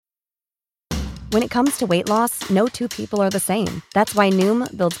When it comes to weight loss, no two people are the same. That's why Noom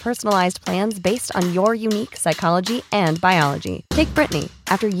builds personalized plans based on your unique psychology and biology. Take Brittany.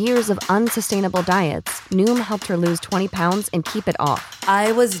 After years of unsustainable diets, Noom helped her lose 20 pounds and keep it off.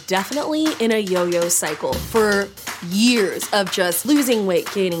 I was definitely in a yo-yo cycle for years of just losing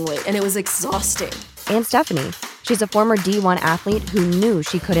weight, gaining weight, and it was exhausting. And Stephanie. She's a former D1 athlete who knew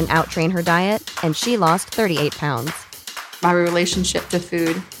she couldn't outtrain her diet, and she lost 38 pounds. My relationship to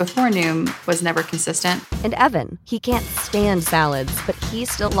food before Noom was never consistent. And Evan, he can't stand salads, but he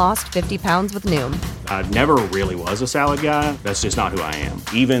still lost 50 pounds with Noom. I never really was a salad guy. That's just not who I am.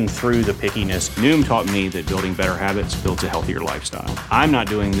 Even through the pickiness, Noom taught me that building better habits builds a healthier lifestyle. I'm not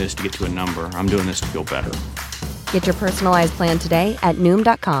doing this to get to a number. I'm doing this to feel better. Get your personalized plan today at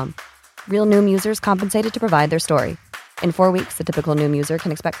Noom.com. Real Noom users compensated to provide their story. In 4 weeks, the typical Noom user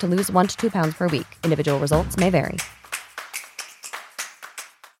can expect to lose 1 to 2 pounds per week. Individual results may vary.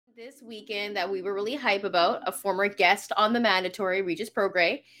 This weekend that we were really hype about, a former guest on the Mandatory, Regis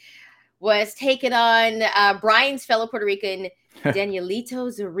Prograis, was taking on Brian's fellow Puerto Rican, Danielito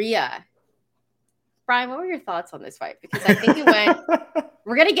Zorrilla. Brian, what were your thoughts on this fight? Because I think it went...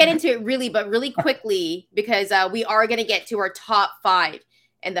 We're going to get into it really quickly, because we are going to get to our top 5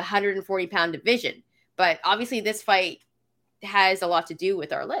 in the 140-pound division. But obviously this fight has a lot to do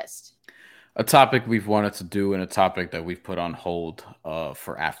with our list. A topic we've wanted to do and a topic that we've put on hold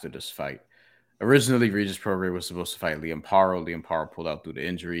for after this fight. Originally, Regis Prograis was supposed to fight Liam Paro. Liam Paro pulled out due to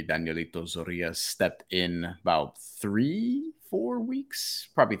injury. Danielito Zorrilla stepped in about 3-4 weeks,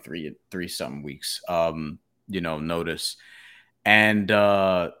 probably three something weeks, notice. And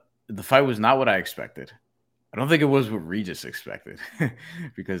the fight was not what I expected. I don't think it was what Regis expected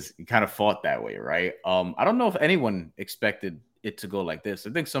because he kind of fought that way, right? I don't know if anyone expected it to go like this. I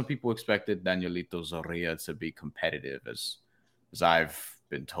think some people expected Danielito Zorrilla to be competitive, as I've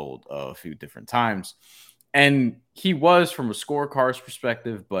been told a few different times. And he was from a scorecard's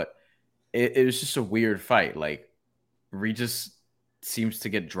perspective, but it was just a weird fight. Like, Regis seems to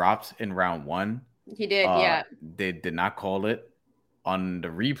get dropped in round 1. He did, yeah. They did not call it. On the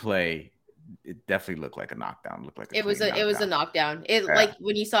replay, it definitely looked like a knockdown. It was a knockdown. Like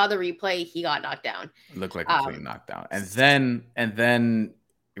when you saw the replay, he got knocked down. It looked like a clean knockdown. And then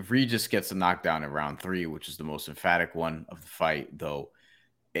Regis gets a knockdown in round 3, which is the most emphatic one of the fight, though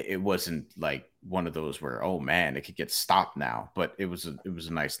it wasn't like one of those where, oh man, it could get stopped now. But it was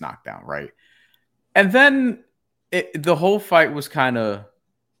a nice knockdown, right? And then the whole fight was kind of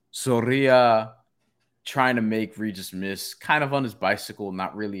Zorrilla trying to make Regis miss, kind of on his bicycle,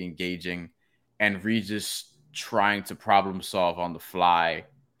 not really engaging, and Regis trying to problem solve on the fly,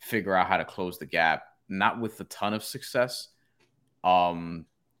 figure out how to close the gap, not with a ton of success. A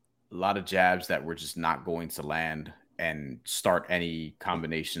lot of jabs that were just not going to land and start any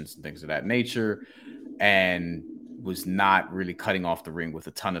combinations and things of that nature, and was not really cutting off the ring with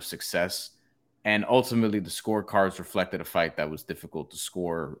a ton of success. And ultimately, the scorecards reflected a fight that was difficult to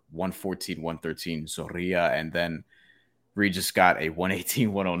score. 114-113 Zorrilla, and then Regis got a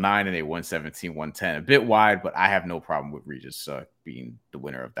 118-109 and a 117-110. A bit wide, but I have no problem with Regis being the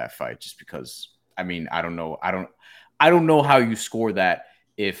winner of that fight, just because, I mean, I don't know how you score that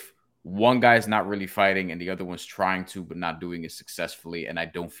if one guy's not really fighting and the other one's trying to but not doing it successfully. And I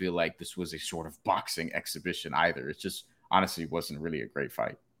don't feel like this was a sort of boxing exhibition either. It just honestly wasn't really a great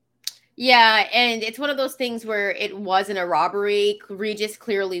fight. Yeah, and it's one of those things where it wasn't a robbery. Regis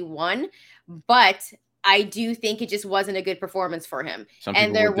clearly won, but I do think it just wasn't a good performance for him. Some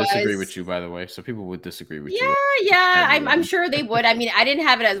people would disagree with you, by the way. Some people would disagree with you. Yeah, I'm sure they would. I mean, I didn't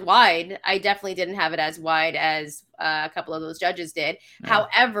have it as wide. I definitely didn't have it as wide as a couple of those judges did. Yeah.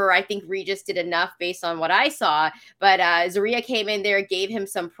 However, I think Regis did enough based on what I saw. But Zorrilla came in there, gave him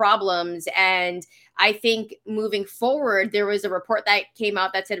some problems. And I think moving forward, there was a report that came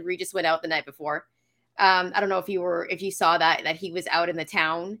out that said Regis went out the night before. I don't know if you saw that he was out in the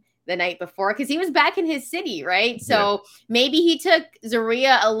town the night before, because he was back in his city, right? So maybe he took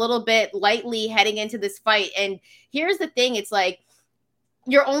Zorrilla a little bit lightly heading into this fight. And here's the thing. It's like,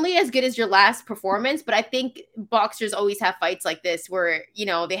 you're only as good as your last performance, but I think boxers always have fights like this where, you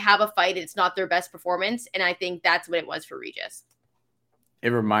know, they have a fight and it's not their best performance. And I think that's what it was for Regis. It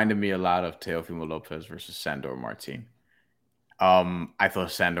reminded me a lot of Teofimo Lopez versus Sandor Martin. I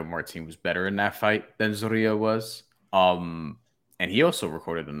thought Sandor Martin was better in that fight than Zorrilla was. And he also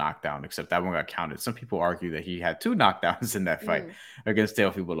recorded a knockdown, except that one got counted. Some people argue that he had 2 knockdowns in that fight against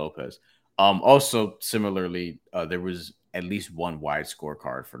Teofimo Lopez. Also, similarly, there was at least one wide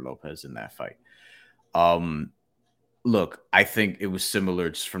scorecard for Lopez in that fight. Look, I think it was similar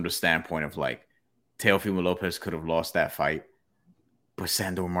just from the standpoint of like Teofimo Lopez could have lost that fight, but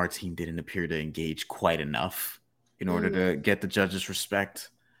Sandor Martin didn't appear to engage quite enough in order to get the judges' respect.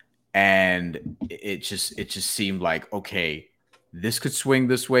 And it just seemed like, okay, this could swing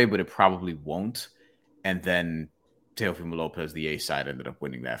this way, but it probably won't. And then Teofimo Lopez, the A side, ended up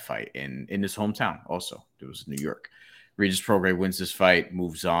winning that fight in his hometown. Also, it was New York. Regis Prograis wins this fight,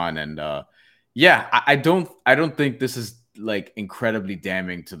 moves on, and I don't think this is like incredibly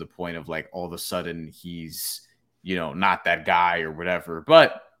damning to the point of like all of a sudden he's not that guy or whatever.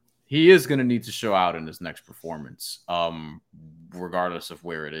 But he is going to need to show out in his next performance, regardless of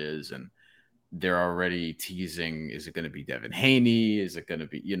where it is. And they're already teasing, is it going to be Devin Haney? Is it going to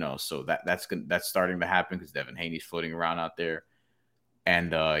be, so that's starting to happen because Devin Haney's floating around out there.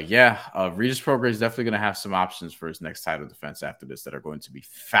 And Regis Prograis is definitely going to have some options for his next title defense after this that are going to be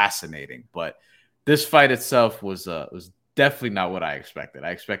fascinating. But this fight itself was definitely not what I expected.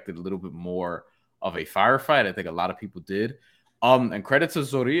 I expected a little bit more of a firefight. I think a lot of people did. And credit to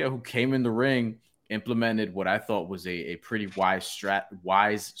Zorrilla, who came in the ring, implemented what I thought was a pretty wise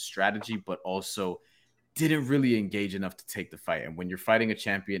strategy, but also didn't really engage enough to take the fight. And when you're fighting a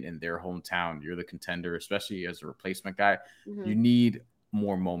champion in their hometown, you're the contender, especially as a replacement guy, you need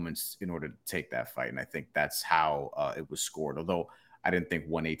more moments in order to take that fight. And I think that's how it was scored. Although I didn't think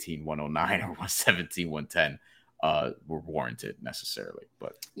 118, 109 or 117, 110 were warranted necessarily.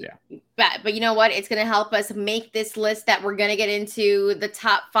 But yeah. But you know what? It's going to help us make this list that we're going to get into the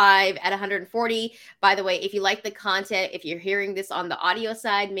top 5 at 140. By the way, if you like the content, if you're hearing this on the audio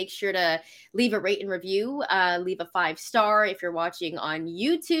side, make sure to leave a rate and review, leave a 5-star. If you're watching on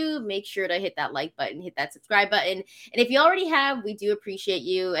YouTube, make sure to hit that like button, hit that subscribe button. And if you already have, we do appreciate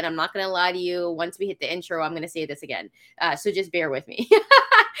you. And I'm not going to lie to you. Once we hit the intro, I'm going to say this again. So just bear with me.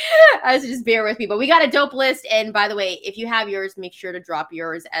 So just bear with me. But we got a dope list. And by the way, if you have yours, make sure to drop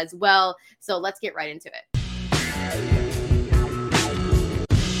yours as well. So let's get right into it.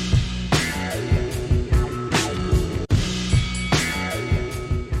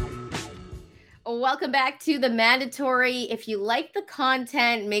 Welcome back to the Mandatory. If you like the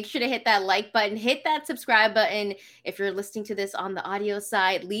content, make sure to hit that like button, hit that subscribe button. If you're listening to this on the audio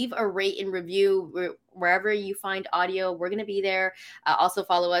side, leave a rate and review wherever you find audio. We're going to be there. Also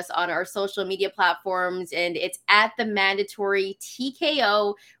follow us on our social media platforms, and it's at the Mandatory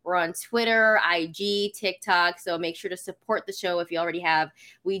TKO. We're on Twitter, IG, TikTok. So make sure to support the show if you already have.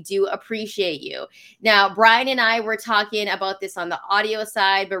 We do appreciate you. Now, Brian and I were talking about this on the audio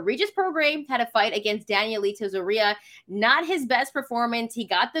side, but Regis Prograis had a fight against Danielito Zorrilla. Not his best performance. He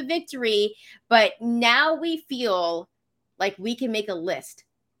got the victory, but now we feel like we can make a list.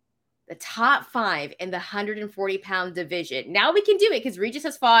 The top 5 in the 140-pound division. Now we can do it because Regis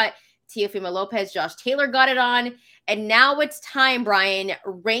has fought Teofimo Lopez. Josh Taylor got it on. And now it's time, Brian.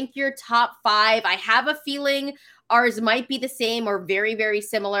 Rank your top 5. I have a feeling ours might be the same or very, very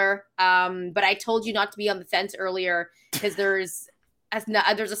similar. But I told you not to be on the fence earlier because there's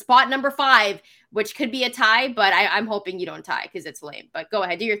a spot number 5, which could be a tie, but I'm hoping you don't tie because it's lame. But go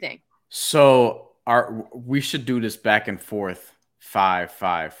ahead, do your thing. So we should do this back and forth. 5,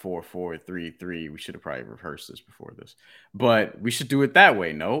 5, 4, 4, 3, 3. We should have probably rehearsed this before this, but we should do it that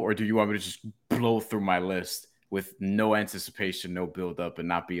way, no? Or do you want me to just blow through my list with no anticipation, no build up, and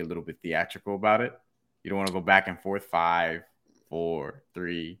not be a little bit theatrical about it? You don't want to go back and forth? 5, 4,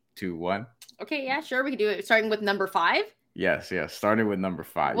 3, 2, 1. Okay, yeah, sure. We can do it starting with number 5. Yes. Starting with number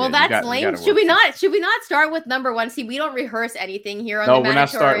 5. Well, that's lame. Should we not start with number 1? See, we don't rehearse anything here on the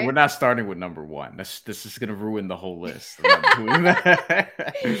Mandatory. We're not starting with number 1. This is gonna ruin the whole list. I'm not doing that.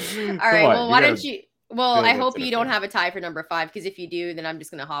 All right. Well, why don't you? Well, I hope you don't have a tie for number 5, because if you do, then I'm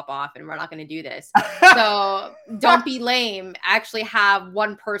just gonna hop off and we're not gonna do this. So don't be lame. Actually, have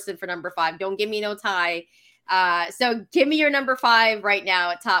one person for number 5. Don't give me no tie. So give me your number 5 right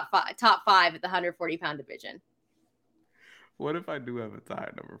now at top 5 at the 140-pound division. What if I do have a tie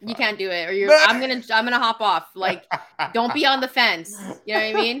at number 5? You can't do it, or I'm gonna hop off. Like, don't be on the fence. You know what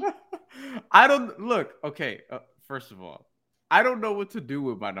I mean? I don't look. Okay, first of all, I don't know what to do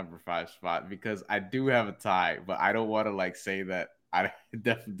with my number 5 spot because I do have a tie, but I don't want to like say that I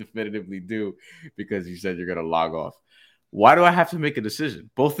definitively do because you said you're gonna log off. Why do I have to make a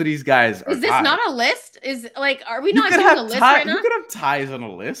decision? Both of these guys are. Is this tied. Not a list? Are we not doing a list right now? You could have ties on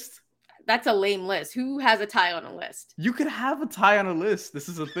a list. That's a lame list. Who has a tie on a list? You could have a tie on a list. This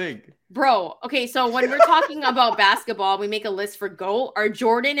is a thing. Bro, okay, so when we're talking about basketball, we make a list for GOAT. Are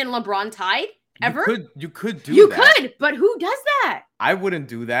Jordan and LeBron tied? Ever? You could do You that. could, but who does that? I wouldn't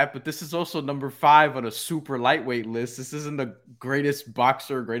do that, but this is also number 5 on a super lightweight list. This isn't the greatest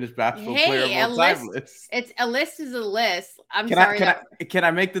boxer, greatest basketball player of all time list. It's a list is a list. Can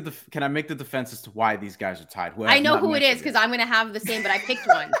I make the defense as to why these guys are tied? I know who it is because I'm gonna have the same, but I picked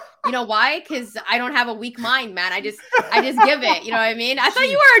one. You know why? Because I don't have a weak mind, man. I just give it. You know what I mean? I thought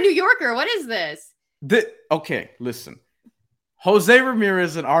you were a New Yorker. What is this? Okay, listen. Jose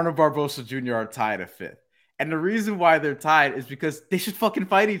Ramirez and Arnold Barboza Jr. are tied at 5th. And the reason why they're tied is because they should fucking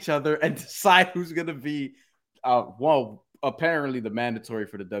fight each other and decide who's going to be, apparently the mandatory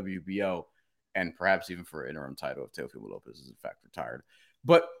for the WBO and perhaps even for an interim title if Teofimo Lopez is in fact retired.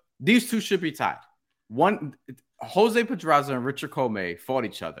 But these two should be tied. Jose Pedraza and Richard Commey fought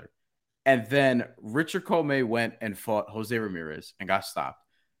each other. And then Richard Commey went and fought Jose Ramirez and got stopped.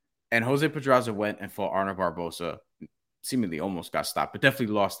 And Jose Pedraza went and fought Arnold Barboza, seemingly almost got stopped, but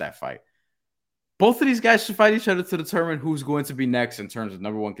definitely lost that fight. Both of these guys should fight each other to determine who's going to be next in terms of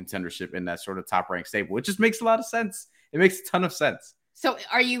number 1 contendership in that sort of top-ranked stable. It just makes a lot of sense. It makes a ton of sense. So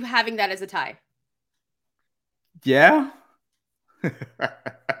are you having that as a tie? Yeah.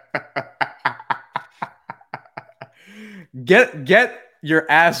 Get your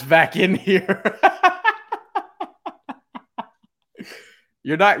ass back in here.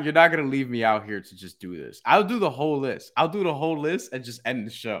 You're not going to leave me out here to just do this. I'll do the whole list. And just end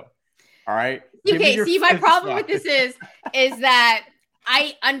the show. All right. Okay. See, my problem with this is that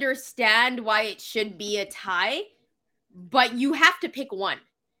I understand why it should be a tie, but you have to pick one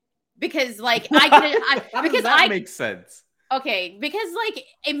because, like, that makes sense. Okay, because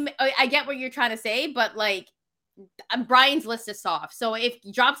I get what you're trying to say, but like Brian's list is soft. So if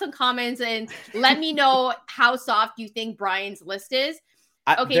you drop some comments and let me know how soft you think Brian's list is.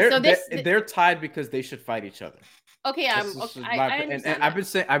 Okay, they're tied because they should fight each other. Okay, I've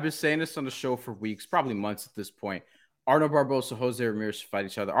been saying this on the show for weeks, probably months at this point. Arnold Barboza, Jose Ramirez should fight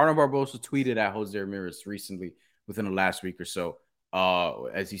each other. Arnold Barboza tweeted at Jose Ramirez recently within the last week or so,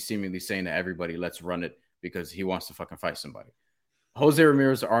 as he's seemingly saying to everybody, let's run it because he wants to fucking fight somebody. Jose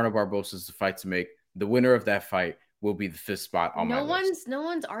Ramirez or Arnold Barboza is the fight to make. The winner of that fight will be the 5th spot on my list. No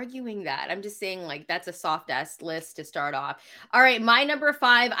one's arguing that. I'm just saying, like, that's a soft ass list to start off. All right, my number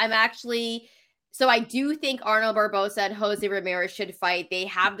 5, so I do think Arnold Barboza and Jose Ramirez should fight. They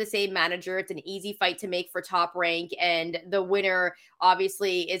have the same manager. It's an easy fight to make for Top Rank. And the winner,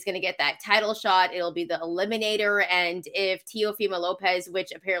 obviously, is going to get that title shot. It'll be the eliminator. And if Teofimo Lopez,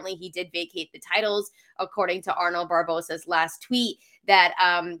 which apparently he did vacate the titles, according to Arnold Barboza's last tweet, that,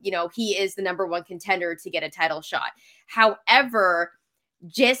 he is the number 1 contender to get a title shot. However,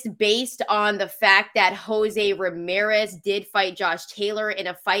 just based on the fact that Jose Ramirez did fight Josh Taylor in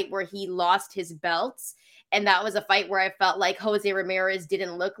a fight where he lost his belts. And that was a fight where I felt like Jose Ramirez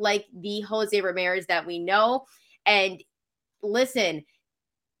didn't look like the Jose Ramirez that we know. And listen,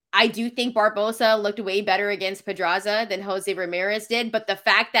 I do think Barboza looked way better against Pedraza than Jose Ramirez did. But the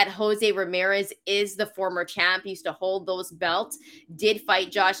fact that Jose Ramirez is the former champ, used to hold those belts, did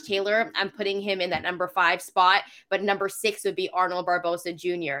fight Josh Taylor, I'm putting him in that number 5 spot. But number 6 would be Arnold Barboza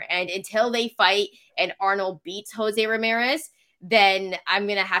Jr. And until they fight and Arnold beats Jose Ramirez, then I'm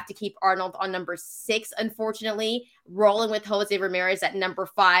going to have to keep Arnold on number 6, unfortunately, rolling with Jose Ramirez at number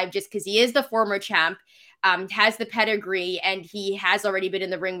 5, just because he is the former champ. Has the pedigree, and he has already been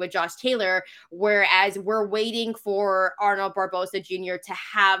in the ring with Josh Taylor, whereas we're waiting for Arnold Barboza Jr. to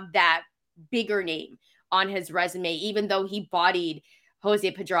have that bigger name on his resume, even though he bodied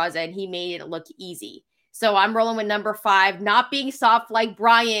Jose Pedraza and he made it look easy. So I'm rolling with number 5, not being soft like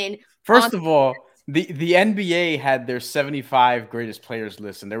Brian. First of all, the NBA had their 75 greatest players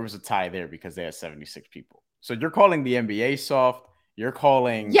list, and there was a tie there because they had 76 people. So you're calling the NBA soft. You're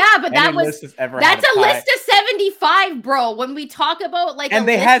calling, but that's a list of 75, bro. When we talk about and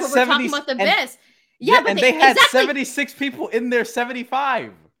they had 70, we're talking about the best. But they had 76 people in their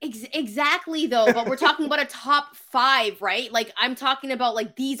 75. Exactly, though. But we're talking about a top 5, right? Like, I'm talking about,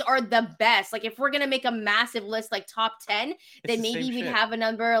 like, these are the best. Like, if we're gonna make a massive list, like top 10, then maybe we'd have a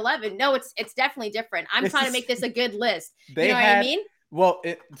number 11. No, it's definitely different. I'm trying to make this a good list. You know what I mean? Well,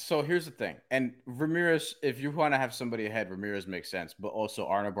 so here's the thing. And Ramirez, if you want to have somebody ahead, Ramirez makes sense. But also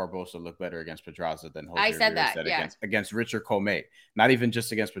Arnold Barboza looked better against Pedraza than Jose Ramirez did against Richard Commey. Not even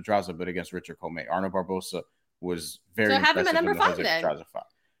just against Pedraza, but against Richard Commey. Arnold Barboza was very impressive. So have him at number 5 then.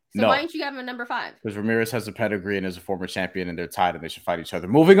 So why don't you have him at number 5? Because Ramirez has a pedigree and is a former champion, and they're tied, and they should fight each other.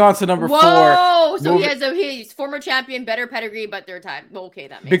 Moving on to number 4. So he's former champion, better pedigree, but they're tied. Okay,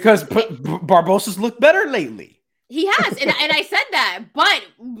 that makes sense. Because Barboza's looked better lately. He has, and I said that,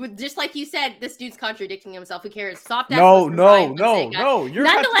 but just like you said, this dude's contradicting himself. Who cares? Soft ass. No. Nonetheless, You're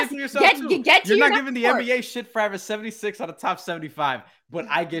contradicting yourself too. Get to You're your not giving the number NBA shit for having 76 out of top 75, but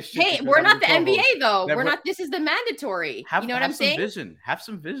I get shit. Hey, because we're I'm not the co-host. NBA though. Never- We're not. This is the mandatory. You know what I'm saying? Vision. Have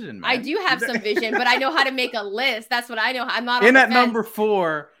some vision, man. I do have some vision, but I know how to make a list. That's what I know. I'm not on in the at fence. number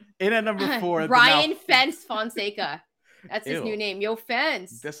four. Brian Fence Fonseca. That's his Ew. new name. Yo,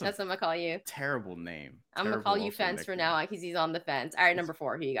 Fence. That's what I'm gonna call you. Terrible name. I'm gonna call you Fence for now because he's on the fence. All right, number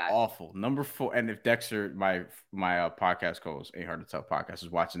 4. Who you got? Awful. Number 4. And if Dexter, my podcast co-host, Ain't Hard to Tell podcast,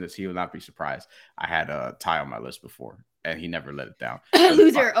 is watching this, he will not be surprised. I had a tie on my list before, and he never let it down.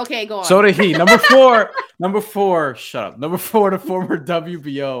 Loser. Okay, go on. So did he. Number 4. Number 4. Shut up. Number 4, the former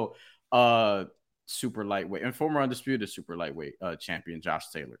WBO super lightweight and former undisputed super lightweight champion Josh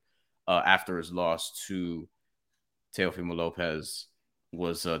Taylor. After his loss to Teofimo Lopez,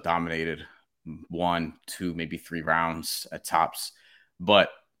 was dominated 1, 2, maybe 3 rounds at tops, but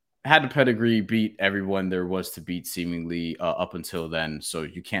had the pedigree, beat everyone there was to beat seemingly up until then. So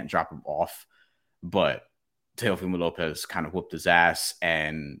you can't drop him off. But Teofimo Lopez kind of whooped his ass.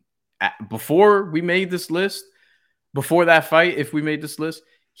 And before we made this list, before that fight, if we made this list,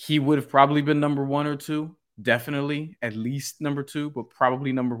 he would have probably been number 1 or 2. Definitely at least number 2, but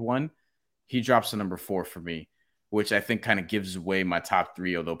probably number 1. He drops to number 4 for me, which I think kind of gives away my top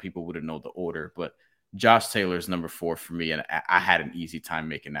 3, although people wouldn't know the order. But Josh Taylor is number 4 for me, and I had an easy time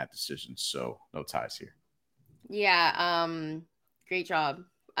making that decision, so no ties here. Yeah, great job.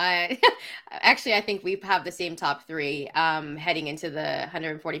 Actually, I think we have the same top 3 heading into the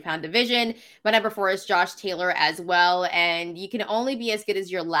 140-pound division. My number 4 is Josh Taylor as well, and you can only be as good as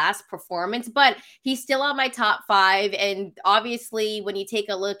your last performance, but he's still on my top 5. And obviously, when you take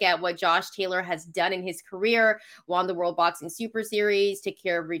a look at what Josh Taylor has done in his career, won the World Boxing Super Series, took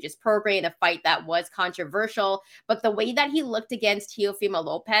care of Regis Prograis in a fight that was controversial, but the way that he looked against Teofimo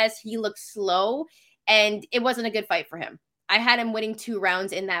Lopez, he looked slow, and it wasn't a good fight for him. I had him winning 2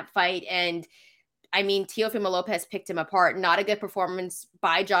 rounds in that fight. And I mean, Teofimo Lopez picked him apart. Not a good performance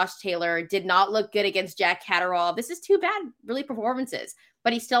by Josh Taylor. Did not look good against Jack Catterall. This is 2 bad, really, performances.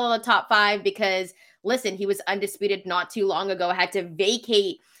 But he's still in the top 5 because, listen, he was undisputed not too long ago. Had to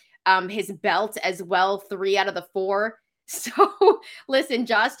vacate his belt as well, 3 out of the 4. So, listen,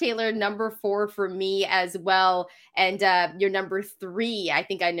 Josh Taylor, number 4 for me as well. And your number 3, I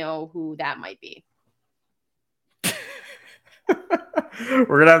think I know who that might be.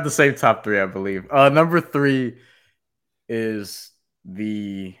 We're gonna have the same top 3, I believe. Number 3 is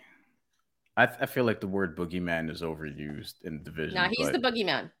the. I feel like the word boogeyman is overused in the division. Nah, he's the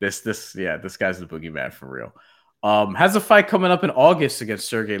boogeyman. This guy's the boogeyman for real. Has a fight coming up in August against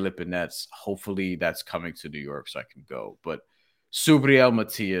Sergey Lipinets. Hopefully that's coming to New York so I can go. But Subriel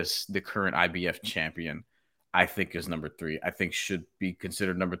Matias, the current IBF champion, I think is number 3. I think should be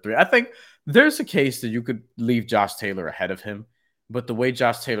considered number 3. I think there's a case that you could leave Josh Taylor ahead of him, but the way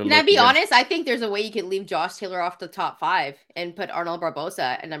Josh Taylor, can I be honest? I think there's a way you could leave Josh Taylor off the top 5 and put Arnold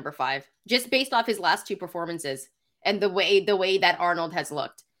Barboza at number 5, just based off his last 2 performances and the way that Arnold has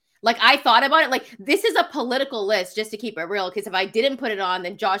looked. Like, I thought about it. Like, this is a political list, just to keep it real. Because if I didn't put it on,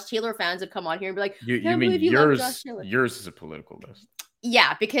 then Josh Taylor fans would come on here and be like, you mean yours is a political list?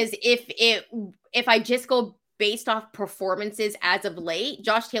 Yeah, because if I just go based off performances as of late,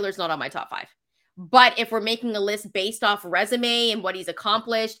 Josh Taylor's not on my top 5. But if we're making a list based off resume and what he's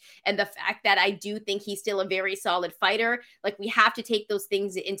accomplished and the fact that I do think he's still a very solid fighter, like, we have to take those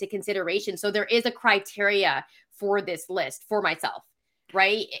things into consideration. So there is a criteria for this list for myself,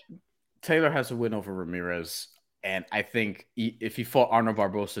 right? Taylor has a win over Ramirez. And I think if he fought Arnold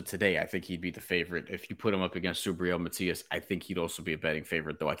Barboza today, I think he'd be the favorite. If you put him up against Subriel Matias, I think he'd also be a betting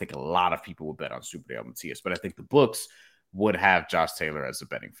favorite, though I think a lot of people would bet on Subriel Matias. But I think the books would have Josh Taylor as a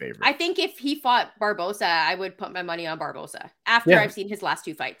betting favorite. I think if he fought Barboza, I would put my money on Barboza after I've seen his last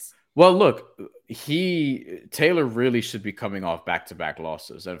 2 fights. Well, look, Taylor really should be coming off back-to-back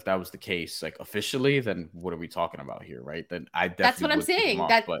losses. And if that was the case, like, officially, then what are we talking about here, right? Then I definitely that's what I'm saying.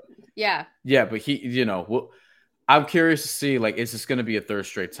 But I'm curious to see, like, is this going to be a third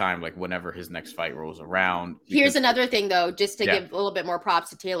straight time, like, whenever his next fight rolls around? Here's another thing, though, just to give a little bit more props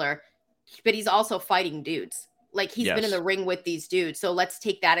to Taylor, but he's also fighting dudes. Like, he's been in the ring with these dudes. So let's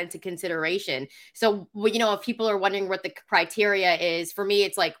take that into consideration. So, if people are wondering what the criteria is, for me,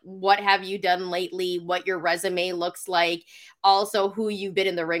 it's like, what have you done lately? What your resume looks like? Also, who you've been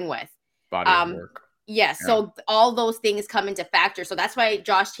in the ring with. Body of work. Yes. Yeah. So all those things come into factor. So that's why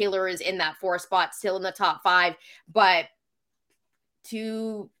Josh Taylor is in that 4 spot, still in the top 5. But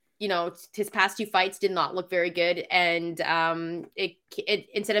his past 2 fights did not look very good. And it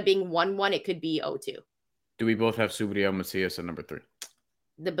instead of being 1-1, it could be 0-2. Do we both have Subriel Matias at number 3?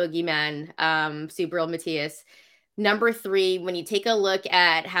 The boogeyman, Subriel Matias. Number 3, when you take a look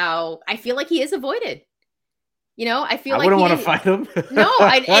at how I feel like he is avoided. You know, I feel I like wouldn't want to fight him. No,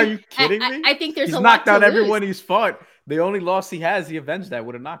 are you kidding me? I think there's he's a lot knocked to out lose. everyone he's fought. The only loss he has, he avenged that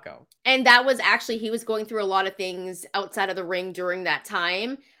with a knockout. And that was actually, he was going through a lot of things outside of the ring during that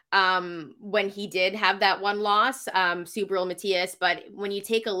time. When he did have that one loss, Subriel Matias. But when you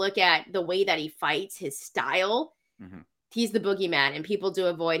take a look at the way that he fights, his style, he's the boogeyman, and people do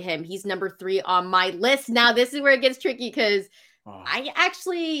avoid him. He's number 3 on my list. Now, this is where it gets tricky because I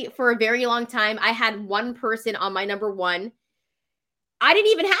actually, for a very long time, I had one person on my number 1. I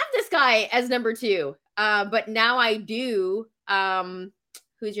didn't even have this guy as number 2. But now I do.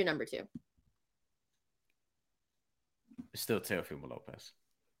 Who's your number 2? Still Teofimo Lopez.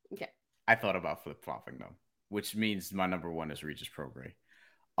 Okay. I thought about flip-flopping though, which means my number 1 is Regis Prograis.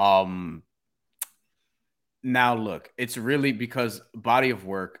 Now look, it's really because body of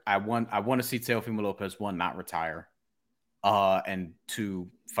work. I want to see Teofimo Lopez, 1, not retire, and 2,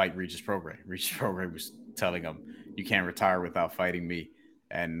 fight Regis Prograis. Regis Prograis was telling him, "You can't retire without fighting me."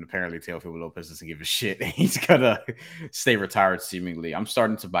 And apparently Teofimo Lopez doesn't give a shit. He's gonna stay retired seemingly. I'm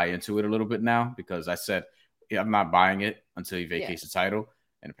starting to buy into it a little bit now because I said I'm not buying it until he vacates the title.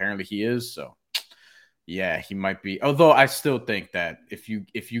 And apparently he is. So yeah, he might be. Although I still think that if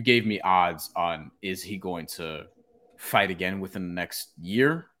you gave me odds on is he going to fight again within the next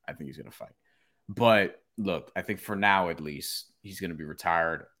year, I think he's going to fight. But look, I think for now at least he's going to be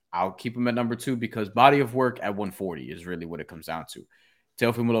retired. I'll keep him at number 2 because body of work at 140 is really what it comes down to.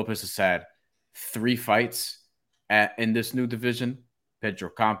 Teofimo Lopez has had 3 fights in this new division. Pedro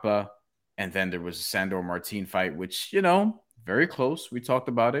Campa, and then there was a Sandor Martin fight, which, very close. We talked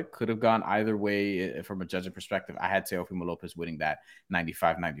about it. Could have gone either way from a judging perspective. I had Teofimo Lopez winning that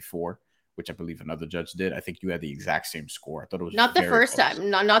 95-94, which I believe another judge did. I think you had the exact same score. I thought it was not the first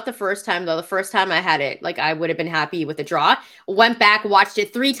time. Not the first time, though. The first time I had it, like, I would have been happy with a draw. Went back, watched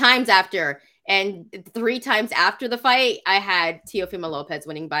it 3 times after. And 3 times after the fight, I had Teofimo Lopez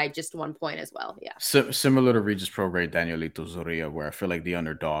winning by just 1 point as well. Yeah. Similar to Regis Prograis, Danielito Zorrilla, where I feel like the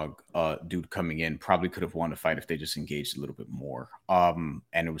underdog dude coming in probably could have won the fight if they just engaged a little bit more. And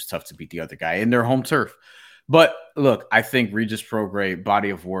it was tough to beat the other guy in their home turf. But look, I think Regis Prograis,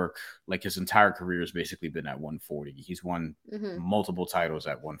 body of work, like his entire career has basically been at 140. He's won multiple titles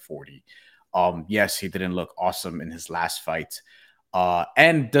at 140. Yes, he didn't look awesome in his last fight.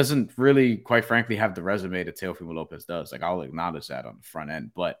 And doesn't really, quite frankly, have the resume that Teofimo Lopez does. Like, I'll acknowledge that on the front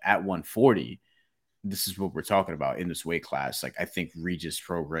end. But at 140, this is what we're talking about in this weight class. Like, I think Regis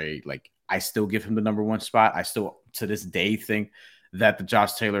Prograis, like, I still give him the number 1 spot. I still, to this day, think that the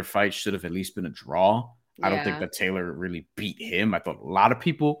Josh Taylor fight should have at least been a draw. Yeah. I don't think that Taylor really beat him. I thought a lot of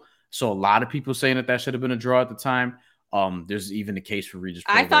people saying that should have been a draw at the time. There's even the case for Regis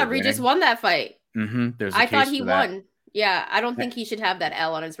Prograis. I thought Regis won that fight. I thought he won. Yeah, I don't think he should have that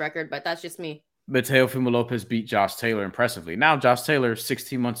L on his record, but that's just me. But Teofimo Lopez beat Josh Taylor impressively. Now, Josh Taylor is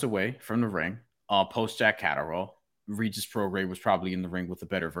 16 months away from the ring. Post Jack Catterall, Regis Prograis was probably in the ring with a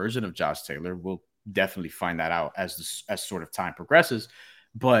better version of Josh Taylor. We'll definitely find that out as sort of time progresses.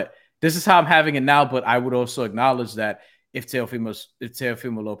 But this is how I'm having it now. But I would also acknowledge that if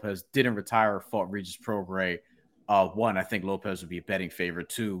Teofimo Lopez didn't retire or fought Regis Prograis, 1, I think Lopez would be a betting favorite.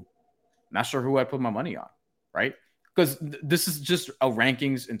 2, not sure who I'd put my money on, right? Because this is just a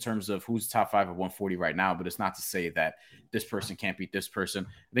rankings in terms of who's top 5 at 140 right now, but it's not to say that this person can't beat this person.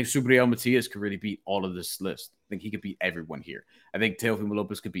 I think Subriel Matias could really beat all of this list. I think he could beat everyone here. I think Teofimo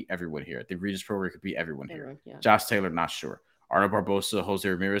Lopez could beat everyone here. I think Regis Prograis could beat everyone here. Yeah. Josh Taylor, not sure. Arnold Barbosa, Jose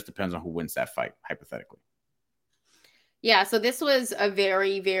Ramirez, depends on who wins that fight, hypothetically. Yeah, so this was a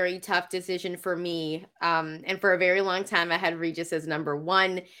very, very tough decision for me. And for a very long time, I had Regis as number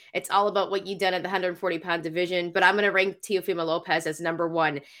 1. It's all about what you've done at the 140-pound division, but I'm going to rank Teofimo Lopez as number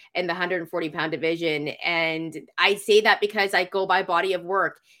 1 in the 140-pound division. And I say that because I go by body of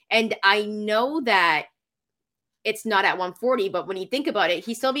work. And I know that it's not at 140, but when you think about it,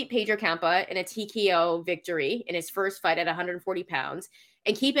 he still beat Pedro Campa in a TKO victory in his first fight at 140 pounds.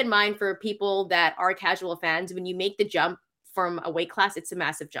 And keep in mind, for people that are casual fans, when you make the jump from a weight class, it's a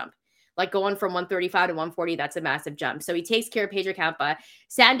massive jump. Like going from 135 to 140, that's a massive jump. So he takes care of Pedro Campa.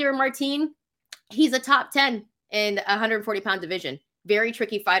 Sandor Martin, he's a top 10 in a 140-pound division. Very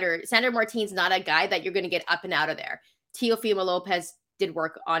tricky fighter. Sandor Martin's not a guy that you're going to get up and out of there. Teofimo Lopez did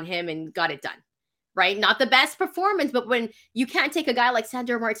work on him and got it done. Right? Not the best performance, but when you can't take a guy like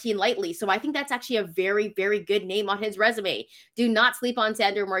Sandor Martin lightly. So I think that's actually a very, very good name on his resume. Do not sleep on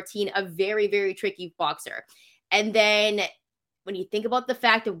Sandor Martin, a very, very tricky boxer. And then when you think about the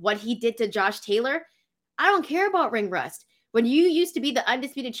fact of what he did to Josh Taylor, I don't care about ring rust. When you used to be the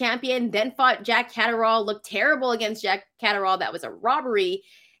undisputed champion, then fought Jack Catterall, looked terrible against Jack Catterall. That was a robbery.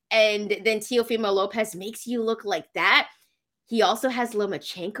 And then Teofimo Lopez makes you look like that. He also has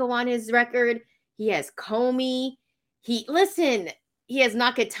Lomachenko on his record. He has Comey. He has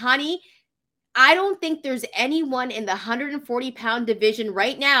Nakatani. I don't think there's anyone in the 140-pound division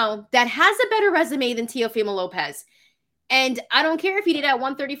right now that has a better resume than Teofimo Lopez. And I don't care if he did at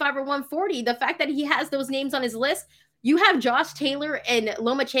 135 or 140. The fact that he has those names on his list, you have Josh Taylor and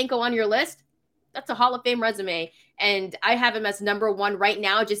Lomachenko on your list, that's a Hall of Fame resume. And I have him as number one right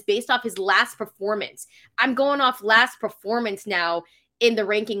now, just based off his last performance. I'm going off last performance now in the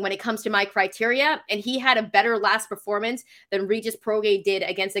ranking when it comes to my criteria. And he had a better last performance than Regis Prograis did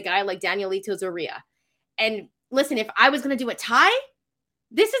against a guy like Danielito Zorrilla. And listen, if I was going to do a tie,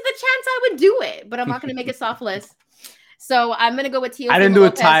 this is the chance I would do it. But I'm not going to make a soft list. So I'm going to go with Teofimo I didn't do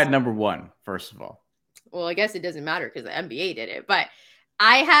Lopez. a tie at number one, first of all. Well, I guess it doesn't matter because the NBA did it. But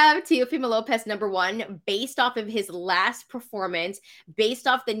I have Teofimo Lopez number one based off of his last performance, based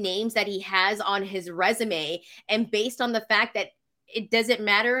off the names that he has on his resume, and based on the fact that it doesn't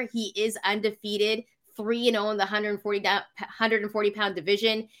matter. He is undefeated, 3-0 in the 140-pound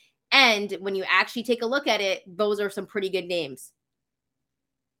division. And when you actually take a look at it, those are some pretty good names.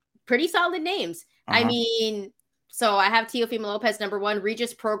 Pretty solid names. I mean, so I have Teofimo Lopez number one,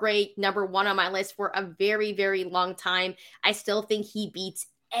 Regis Prograis number one on my list for a very, very long time. I still think he beats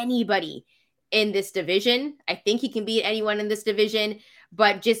anybody in this division. I think he can beat anyone in this division,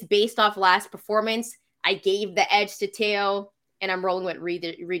 but just based off last performance, I gave the edge to Teo, and I'm rolling with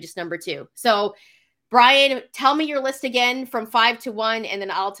Regis number two. So Brian, tell me your list again from 5 to 1, and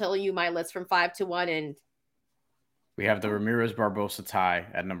then I'll tell you my list from 5 to 1. And we have the Ramirez Barbosa tie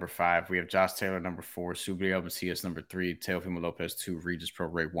at number 5. We have Josh Taylor number 4, Subriel Matias number 3, Teofimo Lopez 2, Regis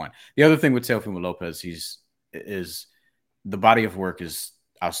Prograis 1. The other thing with Teofimo Lopez, is the body of work is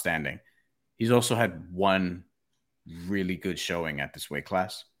outstanding. He's also had one really good showing at this weight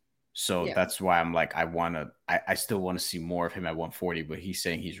class. So that's why I'm like, I still want to see more of him at 140, but he's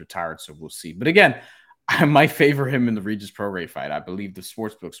saying he's retired, so we'll see. But again, I might favor him in the Regis Prograis fight. I believe the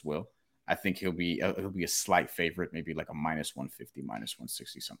sportsbooks will. I think he'll be a slight favorite, maybe like a minus 150, minus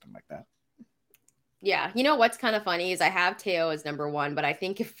 160, something like that. Yeah. You know what's kind of funny is I have Teo as number one, but I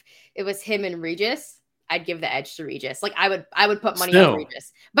think if it was him and Regis, I'd give the edge to Regis. Like I would put money on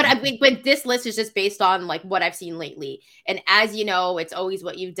Regis. But but this list is just based on like what I've seen lately. And as you know, it's always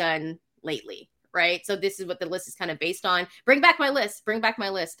what you've done lately, right? So this is what the list is kind of based on. Bring back my list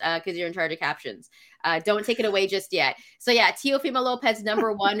because you're in charge of captions. Don't take it away just yet. So yeah, Teofimo Lopez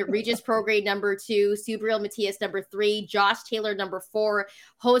number 1, Regis Prograis number 2, Subriel Matias number 3, Josh Taylor number 4,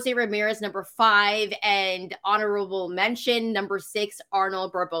 Jose Ramirez number 5, and honorable mention number 6,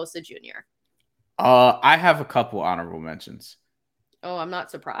 Arnold Barbosa Jr. I have a couple honorable mentions. Oh, I'm not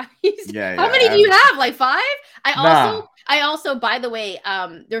surprised. Yeah. How many do you have? Like 5? I also, by the way,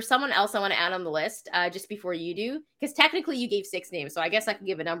 there's someone else I want to add on the list just before you do, because technically you gave 6 names, so I guess I can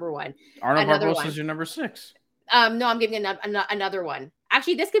give a number 1. Arnold Barbosa is your number 6. No, I'm giving another one.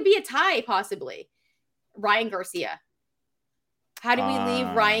 Actually, this could be a tie, possibly. Ryan Garcia. How do we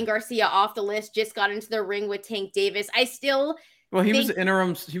leave Ryan Garcia off the list? Just got into the ring with Tank Davis. Well, he was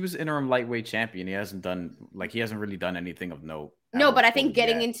interim lightweight champion. He hasn't really done anything of note. No, but I think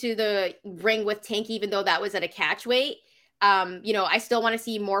getting into the ring with Tank, even though that was at a catch weight, I still want to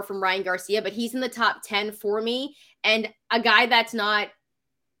see more from Ryan Garcia, but he's in the top 10 for me. And a guy that's not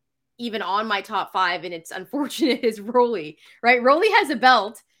even on my top 5, and it's unfortunate, is Rolly, right? Rolly has a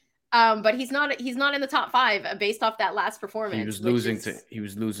belt, but he's not in the top 5 based off that last performance. He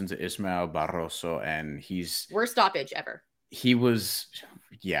was losing to Ismael Barroso, and he's worst stoppage ever. It's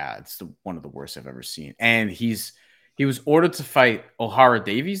one of the worst I've ever seen. And he was ordered to fight O'Hara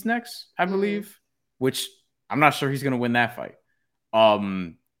Davies next, I believe, which I'm not sure he's going to win that fight.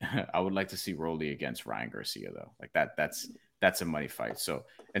 I would like to see Rolly against Ryan Garcia, though. Like that's a money fight. So,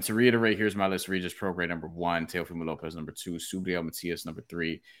 and to reiterate, here's my list: Regis Prograis number 1, Teofimo Lopez number 2, Subriel Matias number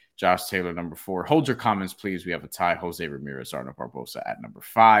 3, Josh Taylor number 4. Hold your comments, please. We have a tie: Jose Ramirez, Arnold Barbosa at number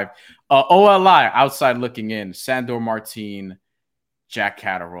 5. OLI outside looking in: Sandor Martin, Jack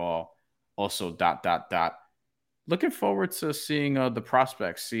Catterall. Also ... Looking forward to seeing the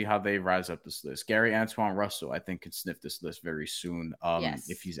prospects, see how they rise up this list. Gary Antoine Russell, I think, can sniff this list very soon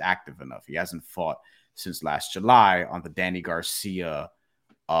if he's active enough. He hasn't fought since last July on the Danny Garcia.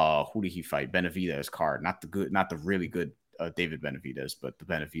 Who did he fight? Benavidez card. Not the really good David Benavidez, but the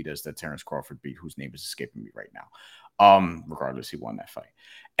Benavidez that Terrence Crawford beat, whose name is escaping me right now. Regardless, he won that fight.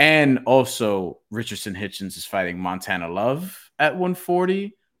 And also, Richardson Hitchens is fighting Montana Love at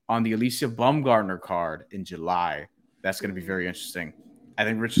 140. on the Alicia Baumgartner card in July. That's going to be very interesting. I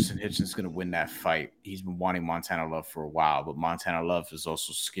think Richardson Hitchens is going to win that fight. He's been wanting Montana Love for a while, but Montana Love is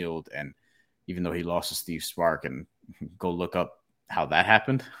also skilled. And even though he lost to Steve Spark, and go look up how that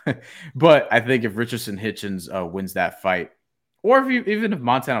happened. But I think if Richardson Hitchens wins that fight, or even if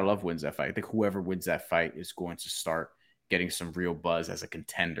Montana Love wins that fight, I think whoever wins that fight is going to start getting some real buzz as a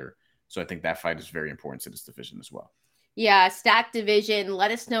contender. So I think that fight is very important to this division as well. Yeah, stacked division.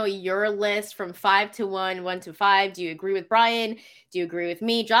 Let us know your list from 5 to 1, 1 to 5. Do you agree with Brian? Do you agree with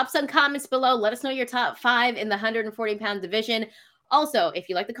me? Drop some comments below. Let us know your top 5 in the 140-pound division. Also, if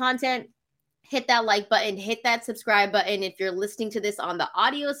you like the content, hit that like button, hit that subscribe button. If you're listening to this on the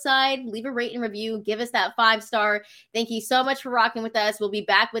audio side, leave a rate and review. Give us that 5-star. Thank you so much for rocking with us. We'll be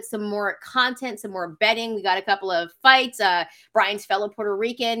back with some more content, some more betting. We got a couple of fights. Brian's fellow Puerto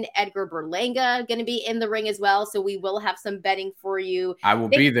Rican, Edgar Berlanga, going to be in the ring as well. So we will have some betting for you. I will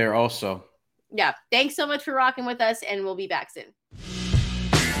be there also. Yeah. Thanks so much for rocking with us, and we'll be back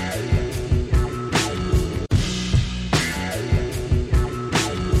soon.